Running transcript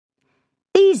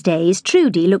These days,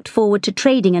 Trudy looked forward to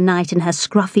trading a night in her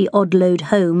scruffy odd-load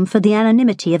home for the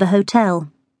anonymity of a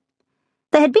hotel.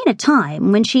 There had been a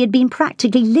time when she had been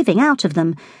practically living out of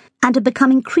them and had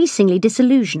become increasingly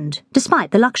disillusioned,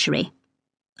 despite the luxury.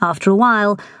 After a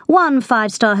while, one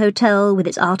five-star hotel with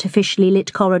its artificially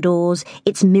lit corridors,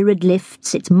 its mirrored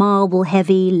lifts, its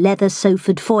marble-heavy,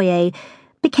 leather-sofaed foyer,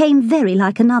 became very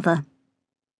like another.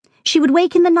 She would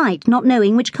wake in the night not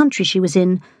knowing which country she was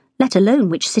in, let alone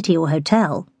which city or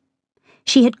hotel.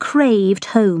 She had craved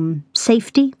home,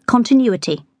 safety,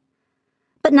 continuity.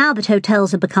 But now that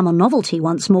hotels had become a novelty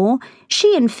once more,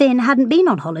 she and Finn hadn't been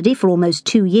on holiday for almost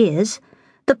 2 years.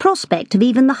 The prospect of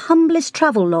even the humblest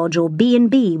travel lodge or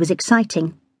B&B was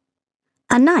exciting.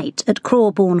 A night at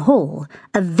Crawbourne Hall,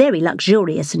 a very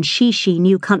luxurious and chic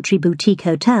new country boutique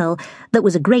hotel that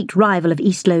was a great rival of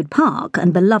Eastload Park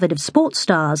and beloved of sports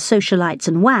stars, socialites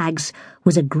and wags,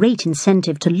 was a great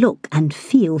incentive to look and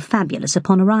feel fabulous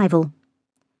upon arrival.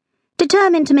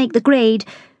 Determined to make the grade,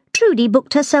 Trudy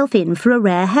booked herself in for a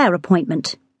rare hair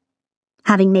appointment.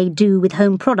 Having made do with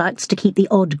home products to keep the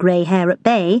odd grey hair at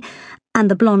bay, and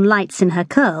the blonde lights in her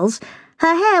curls,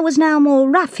 her hair was now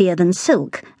more raffia than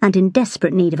silk and in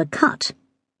desperate need of a cut.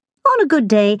 On a good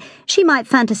day, she might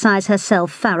fantasise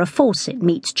herself Farrah Fawcett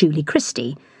meets Julie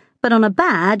Christie, but on a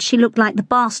bad she looked like the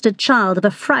bastard child of a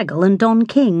Fraggle and Don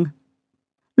King.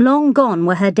 Long gone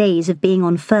were her days of being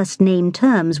on first-name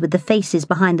terms with the faces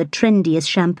behind the trendiest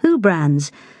shampoo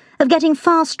brands, of getting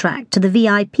fast-tracked to the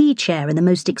VIP chair in the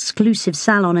most exclusive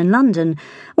salon in London,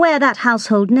 where that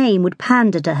household name would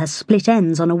pander to her split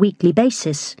ends on a weekly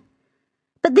basis.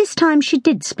 But this time she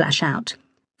did splash out,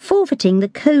 forfeiting the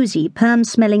cosy,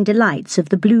 perm-smelling delights of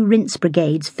the Blue Rinse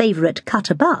Brigade's favourite cut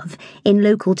above in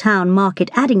local town Market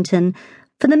Addington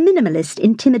for the minimalist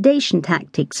intimidation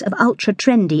tactics of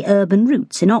ultra-trendy urban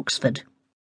roots in Oxford.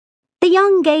 The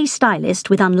young gay stylist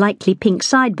with unlikely pink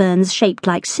sideburns shaped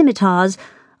like scimitars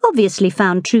obviously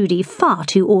found Trudy far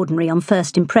too ordinary on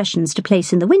first impressions to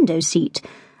place in the window seat,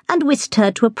 and whisked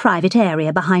her to a private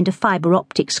area behind a fibre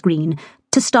optic screen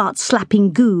to start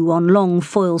slapping goo on long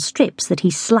foil strips that he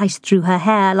sliced through her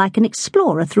hair like an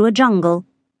explorer through a jungle.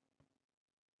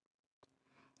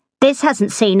 "This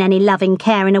hasn't seen any loving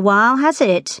care in a while, has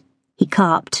it?" he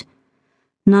carped.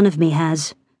 "None of me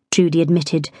has," Trudy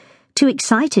admitted, too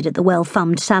excited at the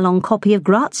well-thumbed salon copy of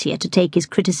Grazia to take his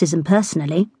criticism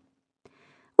personally.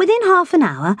 Within half an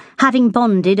hour, having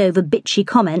bonded over bitchy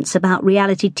comments about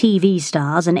reality TV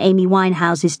stars and Amy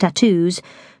Winehouse's tattoos,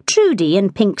 Trudy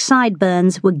and Pink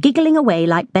Sideburns were giggling away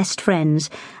like best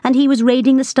friends, and he was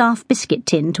raiding the staff biscuit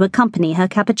tin to accompany her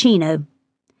cappuccino.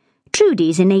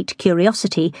 Trudy's innate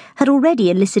curiosity had already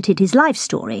elicited his life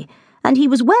story, and he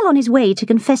was well on his way to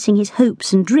confessing his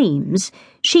hopes and dreams.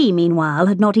 She, meanwhile,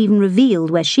 had not even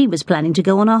revealed where she was planning to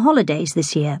go on her holidays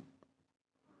this year.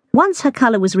 Once her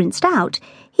colour was rinsed out,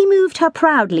 he moved her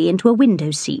proudly into a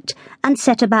window seat and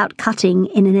set about cutting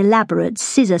in an elaborate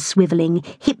scissor-swivelling,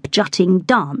 hip-jutting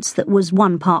dance that was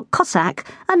one part Cossack,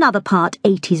 another part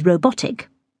 80s robotic.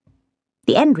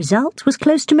 The end result was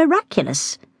close to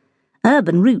miraculous.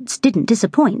 Urban roots didn't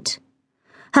disappoint.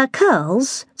 Her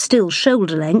curls, still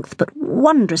shoulder-length but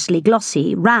wondrously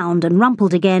glossy, round and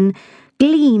rumpled again,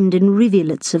 gleamed in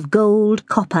rivulets of gold,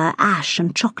 copper, ash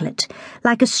and chocolate,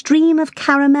 like a stream of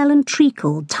caramel and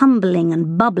treacle tumbling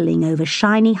and bubbling over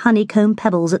shiny honeycomb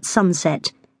pebbles at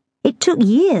sunset. It took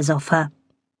years off her.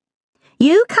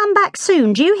 "You come back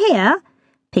soon, do you hear?"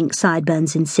 Pink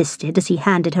Sideburns insisted as he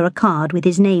handed her a card with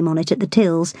his name on it at the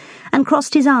tills and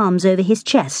crossed his arms over his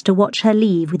chest to watch her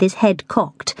leave with his head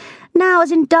cocked, now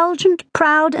as indulgent,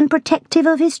 proud and protective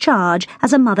of his charge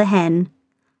as a mother hen.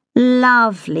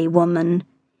 "Lovely woman,"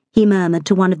 he murmured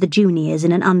to one of the juniors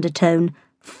in an undertone.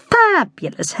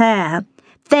 "Fabulous hair.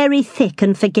 Very thick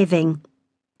and forgiving."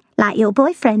 "Like your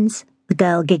boyfriend's," the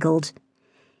girl giggled.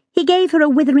 He gave her a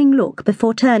withering look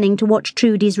before turning to watch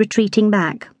Trudy's retreating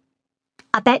back.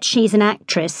 "I bet she's an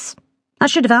actress. I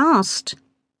should have asked."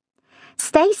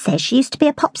 "Stay says she used to be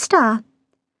a pop star."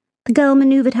 The girl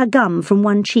manoeuvred her gum from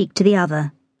one cheek to the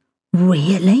other.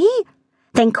 "Really?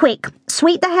 Then quick,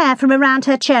 sweep the hair from around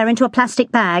her chair into a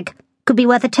plastic bag. Could be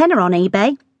worth a tenner on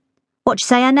eBay. What'd you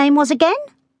say her name was again?"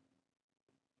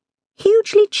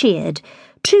 Hugely cheered,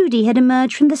 Trudy had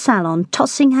emerged from the salon,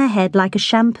 tossing her head like a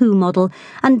shampoo model,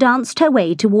 and danced her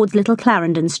way towards Little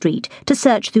Clarendon Street to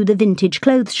search through the vintage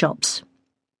clothes shops.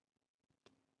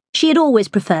 She had always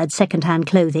preferred second-hand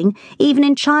clothing, even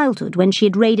in childhood when she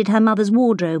had raided her mother's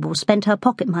wardrobe or spent her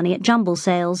pocket money at jumble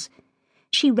sales.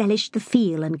 She relished the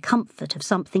feel and comfort of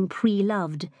something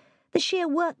pre-loved, the sheer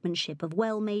workmanship of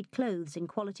well-made clothes in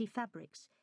quality fabrics.